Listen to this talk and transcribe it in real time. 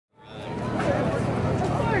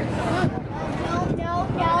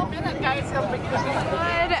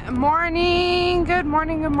Morning, good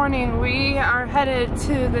morning, good morning. We are headed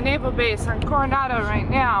to the naval base on Coronado right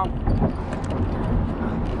now.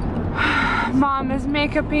 Mom is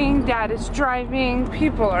makeuping, Dad is driving,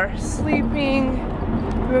 people are sleeping.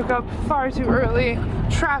 We woke up far too early.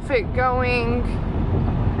 Traffic going.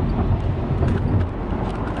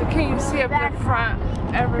 Can't you see up the front?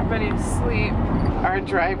 Everybody's asleep. Our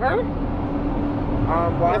driver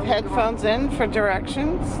with headphones in for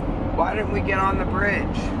directions. Why didn't we get on the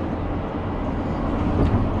bridge?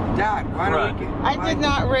 Dad, why don't we get... I did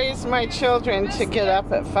not raise my children to get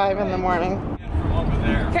up at 5 in the morning.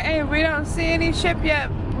 Okay, we don't see any ship yet.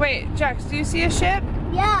 Wait, Jax, do you see a ship?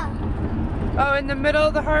 Yeah. Oh, in the middle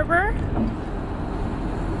of the harbor?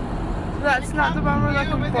 That's not the one we're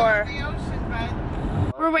looking for.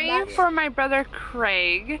 We're waiting for my brother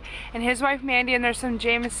Craig and his wife Mandy and their son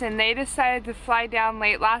Jameson. They decided to fly down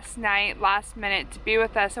late last night, last minute, to be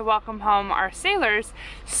with us and welcome home our sailors.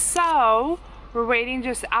 So we're waiting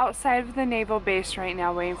just outside of the naval base right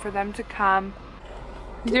now, waiting for them to come.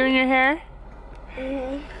 Doing your hair?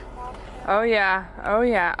 Mm-hmm. Oh yeah, oh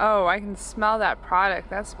yeah. Oh, I can smell that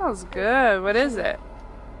product. That smells good. What is it?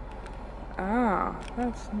 Oh,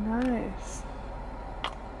 that's nice.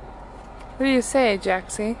 What do you say,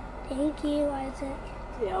 Jaxie? Thank you, Isaac.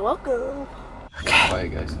 You're welcome. Okay. Bye,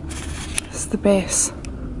 guys. This is the base.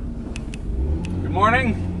 Good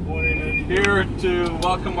morning. Morning. Here to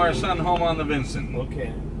welcome our son home on the Vinson.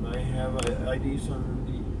 Okay. I have IDs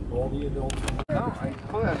on all the adults.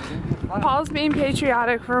 Paul's being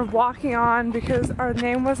patriotic for walking on because our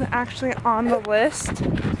name wasn't actually on the list.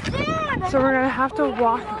 So we're gonna have to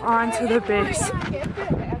walk on to the base.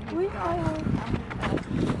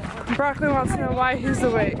 Broccoli wants to know why he's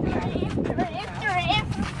awake.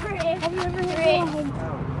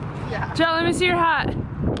 Joe, let me see your hat.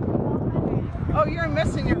 Oh, you're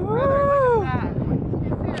missing your brother.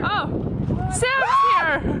 Look at that. Oh, Sam's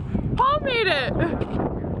here. Paul made it.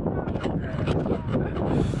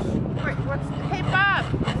 Wait, what's... Hey, Bob.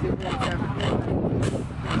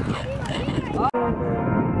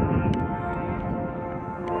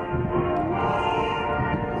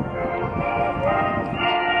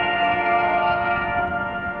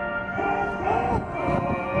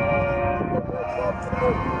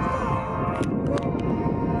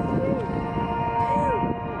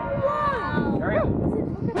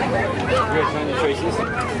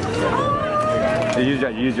 You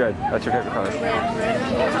use red. That's your favorite color.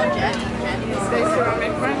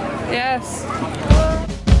 Yes.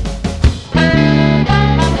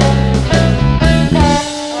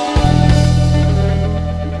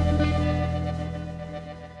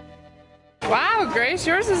 Wow, Grace,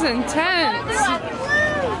 yours is intense.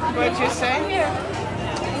 What'd you say?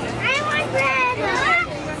 I want red.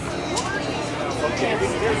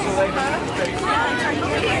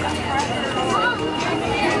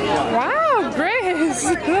 Wow, Grace,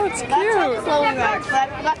 that's cute. But I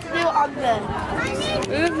forgot to do it on the...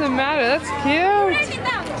 It doesn't matter, that's cute.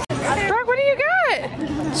 Brock, what do you got?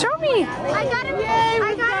 Show me. I got him a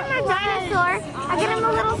dinosaur. I got him a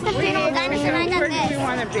little stuffed animal dinosaur. I got Where do you this.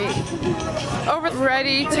 want to be? Over,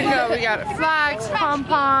 ready to go. We got flags,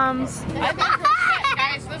 pom-poms,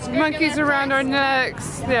 monkeys around our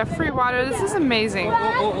necks. We have free water. This is amazing.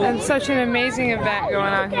 And such an amazing event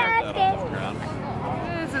going on here. It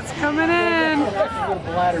is, it's coming in.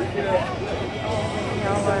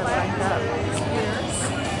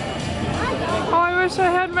 Oh, I wish I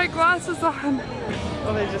had my glasses on.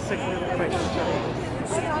 Well, they just took a little quick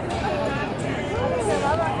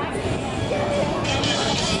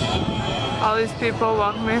All these people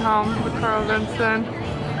welcoming home the Carl Vinson.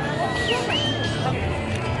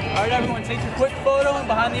 All right, everyone, take your quick photo and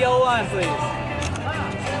behind the yellow line, please.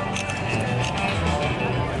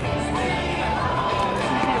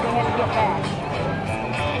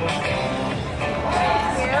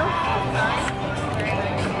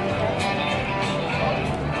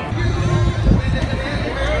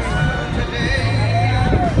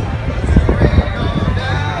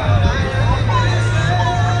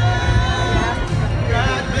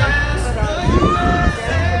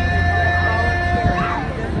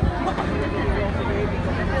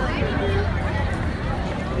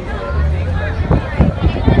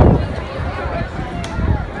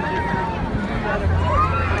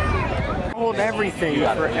 Everything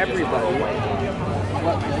for everybody.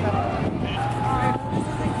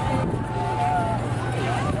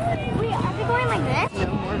 Wait, are they going like this?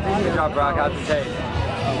 Good job, Brock. How's the taste?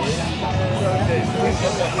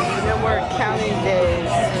 No more counting days.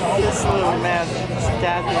 This little mess.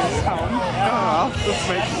 Dad is home. Oh, this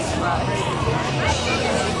makes me smile.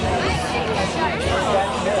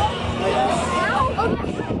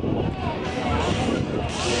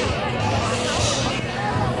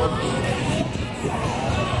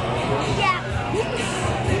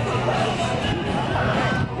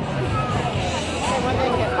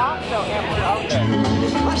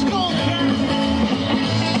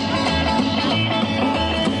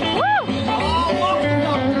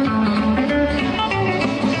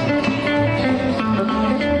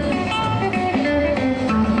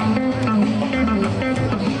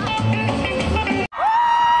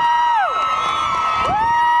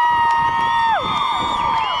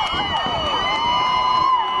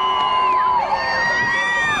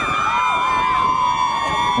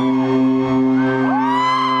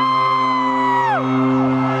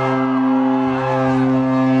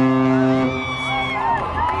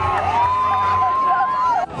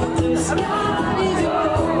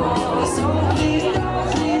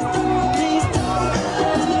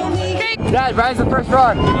 Dad, Brian's the first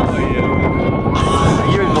run. Oh,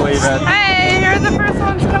 yeah. You would believe it. Hey, here are the first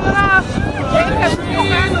ones coming off. Jacob,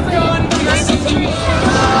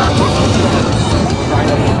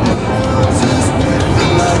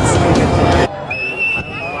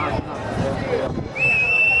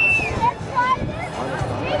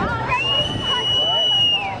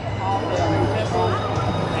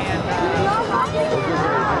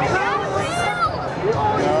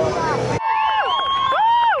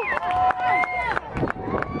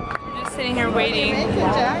 sitting here waiting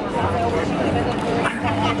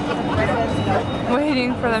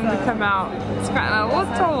for them to come out. It's gotten a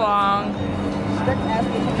little long.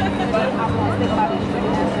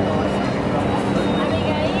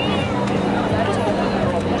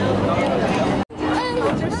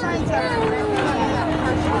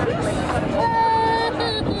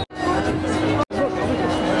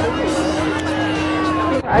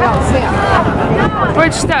 I don't see them.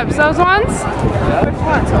 Which steps? Those ones? Which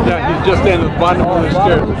ones? Yeah, he's just in the bottom of the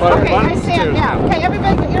stairs. Okay, I see them now. Okay,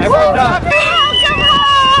 everybody get your Everyone down.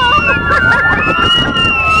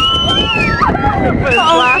 Put his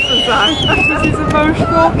glasses on. This is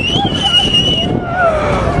emotional.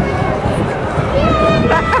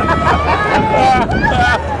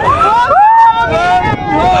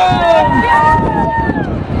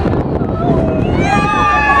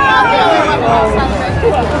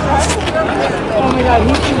 Oh my God,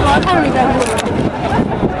 he's too long. How do we go?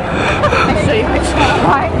 I'll show you which one.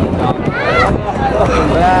 Why?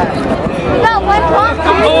 No, one walk.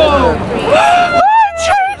 Oh,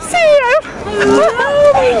 Tracy!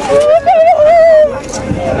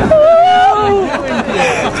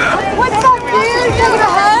 What's up, dude? Give it a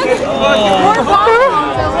hug. More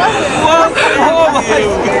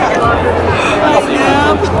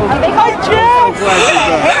Are they called Jeff?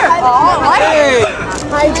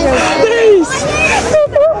 Hi, Jeff. Please.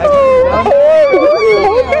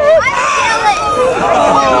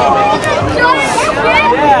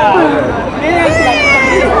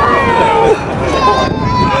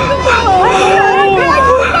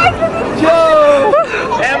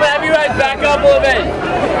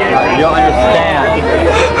 You don't understand.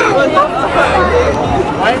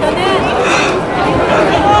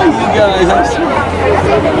 You guys,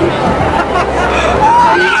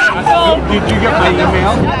 did you get my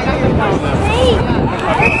email?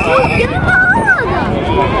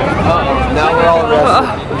 Now we're all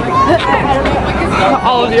arrested.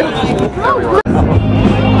 all of you.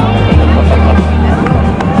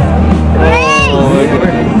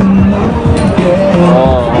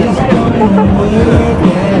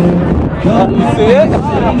 You see it?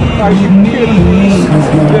 Are you kidding me?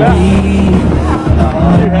 Yeah.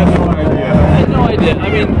 You had no idea. I had no idea. I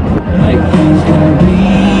mean, like,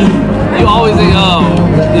 you always think, oh,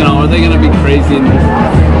 you know, are they going to be crazy and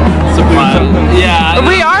surprised? Yeah.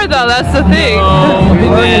 We are though, that's the thing.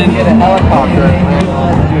 And Get a helicopter.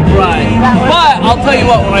 right. But I'll tell you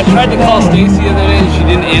what, when I tried to call Stacy the other day and she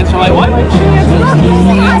didn't answer, I'm like, why wouldn't she answer?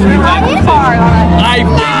 I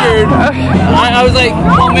figured, I was like,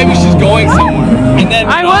 well, maybe she's going somewhere. And then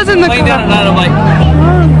I was in the laying down at night, I'm like,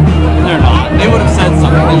 they're not. They would have said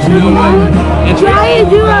something. There's no way. And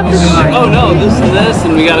she's like, oh no, this and this,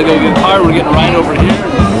 and we got to go get a car. We're getting a ride over here.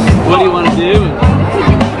 What do you want to do?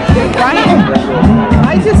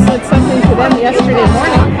 I just said something to them yesterday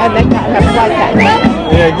morning, and they got a flight that night.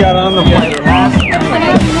 Yeah, got on the plane.